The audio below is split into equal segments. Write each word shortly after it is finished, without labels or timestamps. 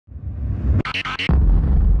Like,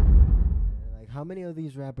 how many of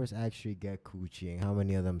these rappers actually get coochie, and how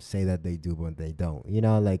many of them say that they do but they don't? You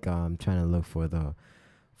know, like I'm trying to look for the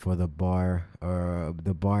bar or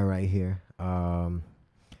the bar right here.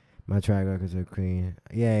 My track records are clean.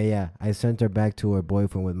 Yeah, yeah. I sent her back to her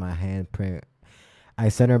boyfriend with my handprint. I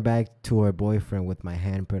sent her back to her boyfriend with my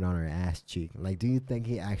handprint on her ass cheek. Like, do you think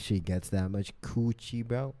he actually gets that much coochie,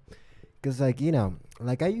 bro? Cause like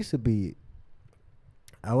like I used to be.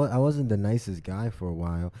 I wasn't the nicest guy for a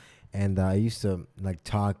while, and I used to like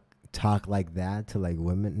talk like that to like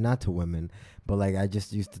women, not to women, but like I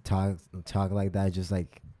just used to talk like that, just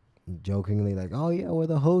like jokingly, like, oh yeah, where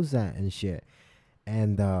the hoes at and shit.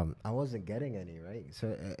 And I wasn't getting any, right?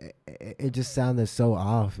 So it just sounded so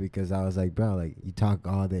off because I was like, bro, like you talk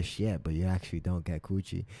all this shit, but you actually don't get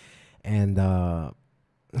coochie. And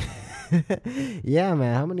yeah,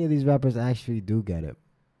 man, how many of these rappers actually do get it?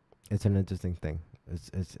 It's an interesting thing.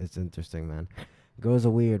 It's interesting, man. Girls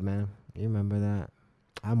are weird, man. You remember that?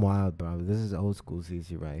 I'm wild, bro. This is old school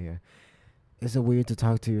CC right here. Is it weird to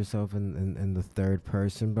talk to yourself in the third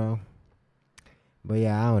person, bro? But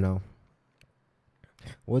yeah, I don't know.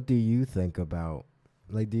 What do you think about?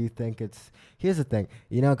 Like, do you think it's? Here's the thing,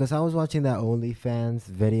 because I was watching that OnlyFans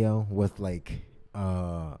video with like,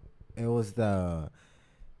 it was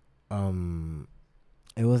um,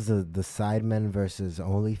 the Sidemen versus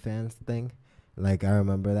OnlyFans thing. Like, I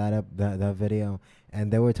remember that video, and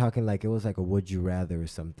they were talking like it was like a would you rather or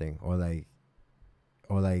something, or like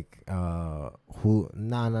who?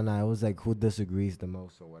 Nah. It was like who disagrees the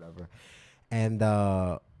most or whatever, and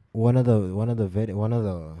one of the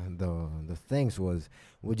things was,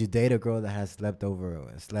 would you date a girl that has slept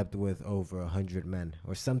with over 100 men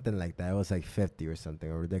or something like that? It was like 50 or something,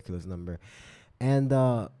 a ridiculous number. And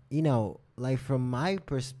like from my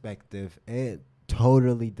perspective, it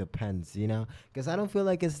totally depends, because I don't feel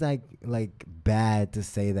like it's like bad to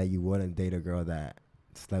say that you wouldn't date a girl that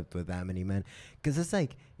slept with that many men, because it's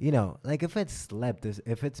like, like if it's slept,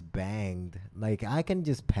 if it's banged, like I can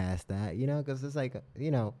just pass that, because it's like,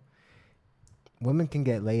 women can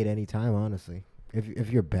get laid anytime, honestly.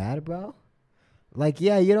 If you're bad, bro, like,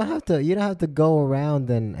 yeah, you don't have to go around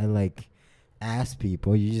and like ask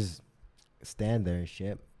people. You just stand there and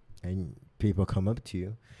shit, and people come up to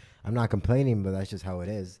you. I'm not complaining, but that's just how it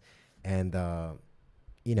is. And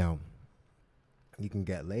you know, you can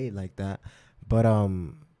get laid like that. But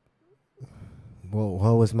well,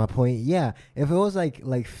 what was my point? Yeah, if it was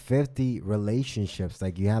like 50 relationships,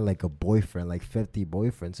 like you had like a boyfriend, like 50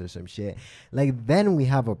 boyfriends or some shit, like then we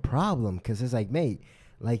have a problem, because it's like, mate,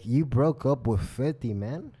 like you broke up with 50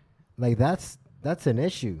 men, like that's an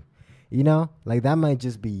issue, like that might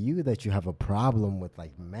just be you, that you have a problem with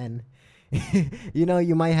like men.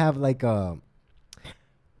 You might have like a,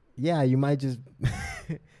 yeah, you might just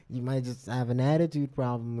you might just have an attitude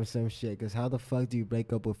problem or some shit. Because how the fuck do you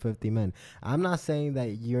break up with 50 men? I'm not saying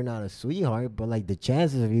that you're not a sweetheart, but like the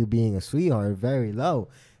chances of you being a sweetheart are very low,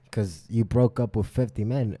 because you broke up with 50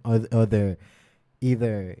 men. Other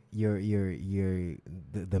either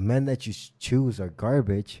the men that you choose are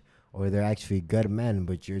garbage, or they're actually good men,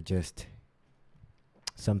 but you're just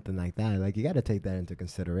something like that. Like, you got to take that into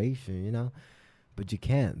consideration. But you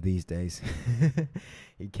can't these days.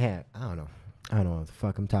 You can't. I don't know. I don't know what the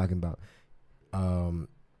fuck I'm talking about.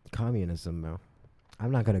 Communism, bro.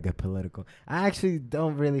 I'm not gonna get political. I actually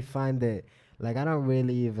don't really find it. Like, I don't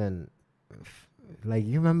really even. Like,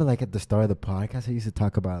 you remember, like, at the start of the podcast, I used to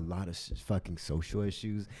talk about a lot of fucking social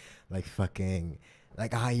issues, like fucking,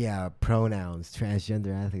 like, yeah, pronouns,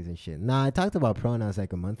 transgender athletes and shit. Nah, I talked about pronouns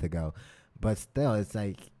like a month ago, but still, it's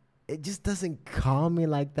like, it just doesn't calm me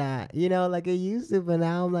like that, like it used to. But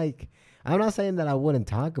now I'm like, I'm not saying that I wouldn't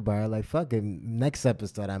talk about it. Like, fucking next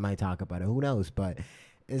episode, I might talk about it. Who knows? But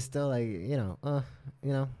it's still like,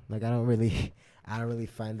 like I don't really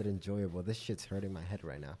find it enjoyable. This shit's hurting my head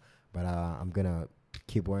right now. But I'm gonna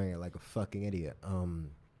keep wearing it like a fucking idiot.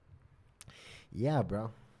 Yeah,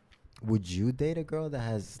 bro. Would you date a girl that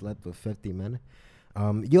has slept with 50 men?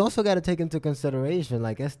 You also got to take into consideration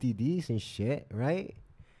like STDs and shit, right?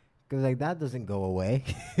 Because like that doesn't go away.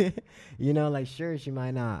 Like, sure, she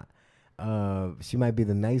might not. She might be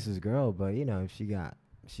the nicest girl, but if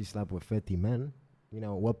she slept with 50 men,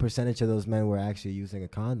 what percentage of those men were actually using a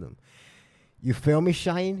condom? You feel me,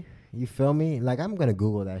 Shine? You feel me? Like, I'm gonna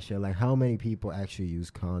Google that shit. Like, how many people actually use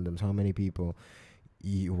condoms? How many people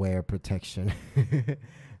wear protection?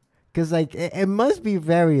 Because like it must be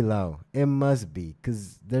very low. It must be,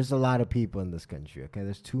 because there's a lot of people in this country. Okay,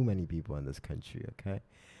 there's too many people in this country. Okay.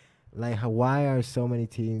 Like, why are so many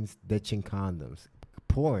teens ditching condoms?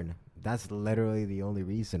 Porn. That's literally the only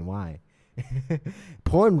reason why.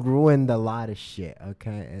 Porn ruined a lot of shit.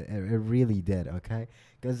 Okay, it really did. Okay,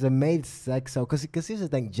 because it made sex so. Because here's the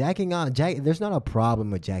thing, jacking off. There's not a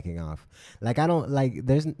problem with jacking off. Like I don't like.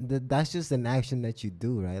 That's just an action that you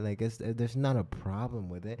do, right? Like there's not a problem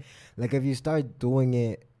with it. Like if you start doing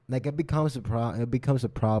it, like it becomes a It becomes a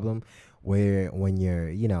problem where when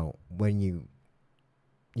you're, when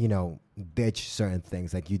ditch certain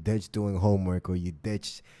things, like you ditch doing homework, or you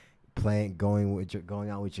ditch going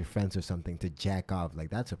out with your friends or something to jack off. Like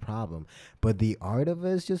that's a problem. But the art of it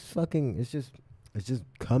is just fucking. It's just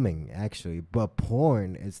coming actually. But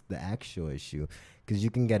porn is the actual issue, because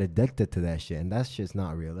you can get addicted to that shit, and that's just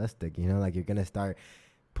not realistic. Like you're gonna start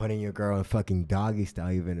putting your girl in fucking doggy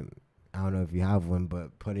style. Even I don't know if you have one,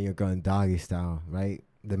 but putting your girl in doggy style, right?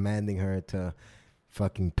 Demanding her to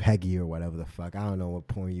fucking Peggy or whatever the fuck. I don't know what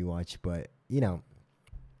porn you watch, but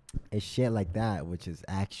it's shit like that, which is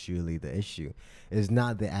actually the issue. It's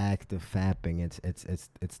not the act of fapping.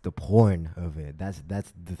 It's the porn of it. That's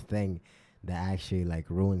the thing that actually like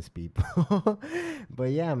ruins people.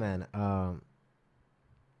 But yeah, man. I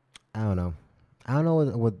don't know. I don't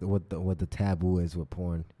know what the taboo is with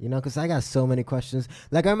porn. Because I got so many questions.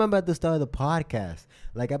 Like I remember at the start of the podcast,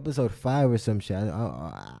 like episode 5 or some shit.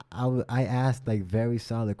 I asked like very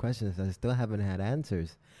solid questions. I still haven't had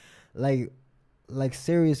answers. Like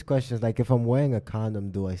serious questions, like if I'm wearing a condom,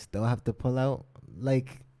 do I still have to pull out?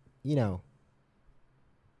 Like,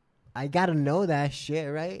 I gotta know that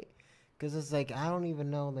shit, right? Because it's like I don't even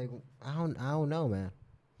know. Like I don't know, man.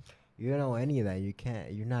 You don't know any of that.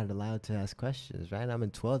 You're not allowed to ask questions, right? I'm in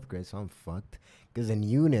 12th grade, so I'm fucked. Because in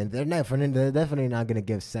uni, they're definitely not gonna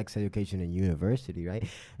give sex education in university, right?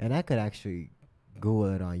 And I could actually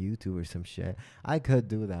Google it on YouTube or some shit. I could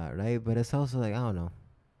do that, right? But it's also like I don't know.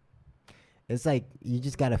 It's like you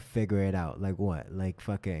just gotta figure it out. Like what? Like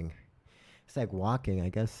fucking. It's like walking. I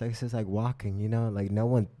guess sex is like walking. Like no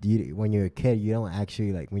one. When you're a kid, you don't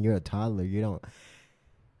actually like. When you're a toddler, you don't.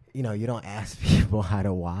 You don't ask people how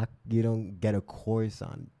to walk. You don't get a course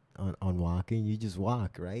on walking. You just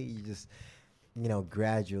walk, right? You just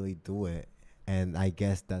gradually do it. And I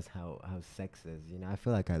guess that's how sex is. I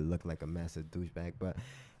feel like I look like a massive douchebag, but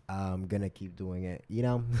I'm gonna keep doing it.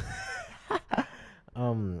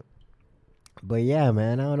 Um. But yeah,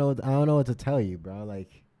 man, I don't know what to tell you, bro.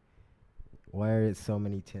 Like, why are so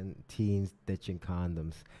many teens ditching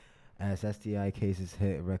condoms? As STI cases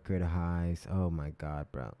hit record highs. Oh my god,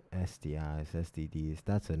 bro. STIs, STDs.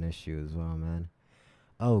 That's an issue as well, man.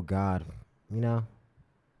 Oh god.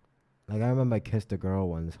 Like I remember I kissed a girl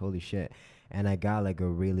once. Holy shit. And I got like a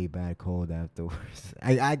really bad cold afterwards.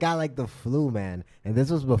 I got like the flu, man. And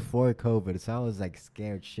this was before COVID, so I was like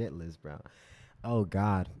scared shitless, bro. Oh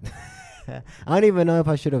god. I don't even know if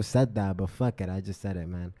I should have said that, but fuck it, I just said it,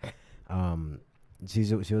 man. Um, she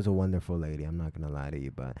was a wonderful lady. I'm not gonna lie to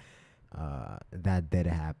you, but that did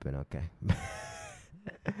happen. Okay.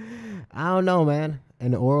 I don't know, man.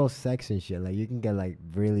 And oral sex and shit, like you can get like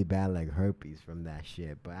really bad like herpes from that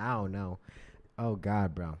shit, but I don't know. Oh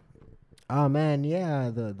god, bro. Oh man,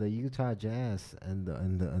 yeah, the Utah Jazz and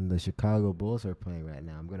the Chicago Bulls are playing right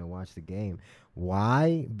now. I'm gonna watch the game.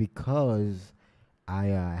 Why? Because I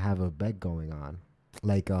have a bet going on,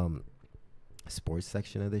 like sports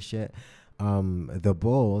section of this shit. The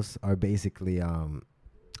Bulls are basically they're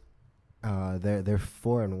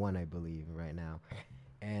 4-1, I believe, right now,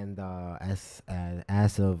 and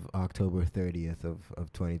as of October 30th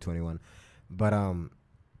of 2021, but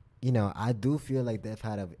I do feel like they've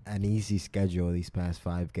had an easy schedule these past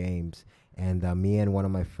 5 games, and me and one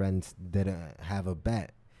of my friends did have a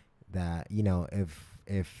bet that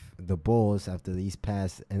if the Bulls after these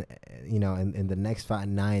past in the next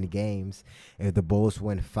 9 games, if the Bulls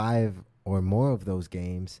win 5 or more of those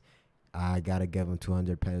games, I gotta give them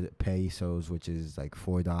 200 pesos, which is like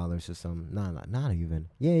 $4 or something. Not even.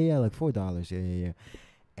 Yeah, like $4. Yeah.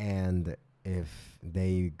 And if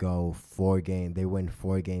they go 4 games, they win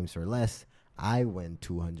 4 games or less, I win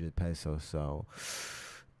 200 pesos. So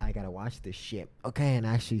I gotta watch this shit, okay, and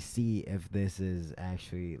actually see if this is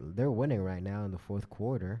actually they're winning right now in the fourth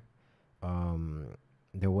quarter.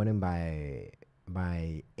 They're winning by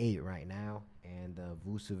 8 right now, and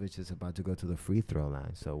Vucevic is about to go to the free throw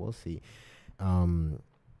line, so we'll see. I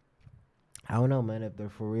don't know, man, if they're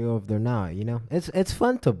for real, if they're not. It's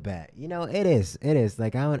fun to bet. It is.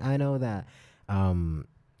 Like I know that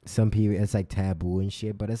some people it's like taboo and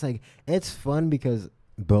shit, but it's like it's fun because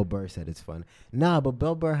Bill Burr said it's fun. Nah, but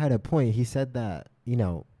Bill Burr had a point. He said that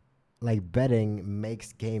betting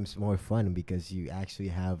makes games more fun because you actually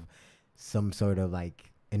have some sort of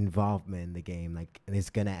like involvement in the game, like it's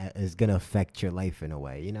gonna affect your life in a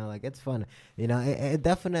way, like it's fun. It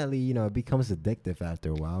definitely, it becomes addictive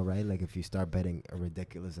after a while, right? Like if you start betting a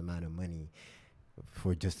ridiculous amount of money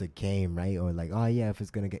for just a game, right? Or like, oh yeah, if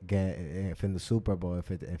it's gonna get if in the Super Bowl,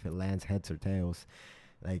 if it lands heads or tails,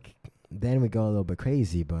 like then we go a little bit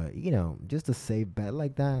crazy. But just a safe bet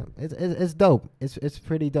like that, it's dope. It's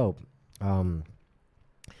pretty dope. um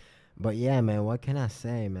but yeah, man, what can I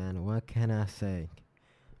say, man? What can I say?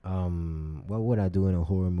 What would I do in a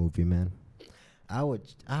horror movie, man? I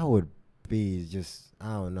would be just,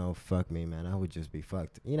 I don't know, fuck me, man. I would just be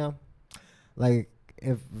fucked. Like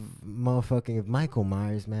if if Michael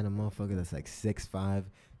Myers, man, a motherfucker that's like 6'5",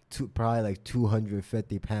 probably like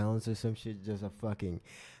 250 pounds or some shit, just a fucking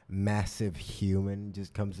massive human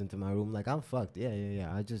just comes into my room, like I'm fucked.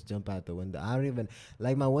 Yeah. I just jump out the window. I don't even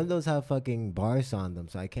like, my windows have fucking bars on them,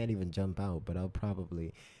 so I can't even jump out. But I'll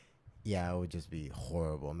probably, yeah, it would just be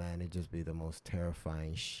horrible, man. It'd just be the most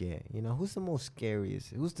terrifying shit. Who's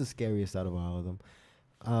the scariest out of all of them?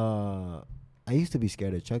 I used to be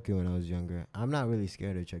scared of Chucky when I was younger. I'm not really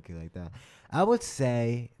scared of Chucky like that. I would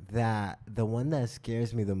say that the one that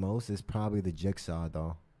scares me the most is probably the Jigsaw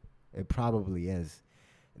doll. It probably is.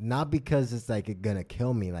 Not because it's like it gonna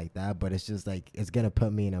kill me like that, but it's just like it's gonna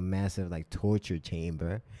put me in a massive like torture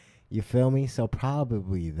chamber. You feel me? So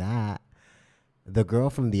probably that. The girl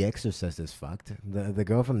from The Exorcist is fucked. The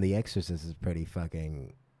girl from The Exorcist is pretty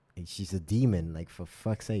fucking. She's a demon, like for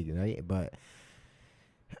fuck's sake, right? But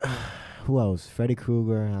who else? Freddy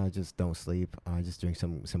Krueger. I just don't sleep. I just drink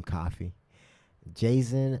some coffee.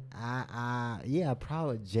 Jason. Yeah,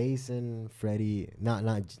 probably Jason. Freddy.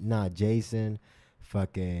 Not Jason.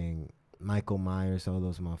 Fucking Michael Myers. All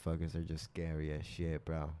those motherfuckers are just scary as shit,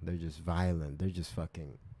 bro. They're just violent. They're just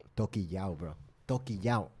fucking Toki Yao, bro. Toki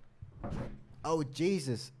Yao. Oh,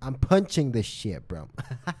 Jesus. I'm punching this shit, bro.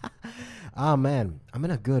 Oh, man. I'm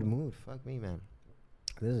in a good mood. Fuck me, man.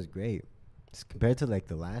 This is great. Compared to, like,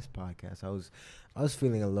 the last podcast, I was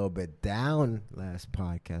feeling a little bit down last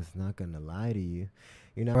podcast. Not going to lie to you.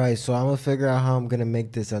 All right, so I'm going to figure out how I'm going to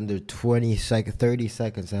make this under 30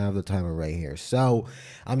 seconds. I have the timer right here. So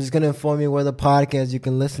I'm just going to inform you where the podcast you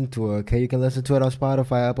can listen to it, okay? You can listen to it on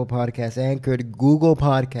Spotify, Apple Podcasts, Anchor, Google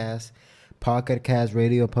Podcasts, Pocket Cast,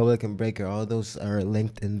 Radio Public, and Breaker. All those are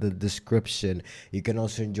linked in the description. You can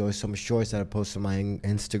also enjoy some shorts that I post on my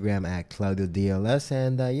Instagram at ClaudiaDLS.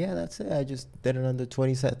 And yeah, that's it. I just did it under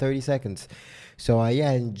 30 seconds. So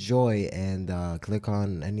yeah, enjoy and click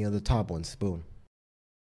on any of the top ones. Boom.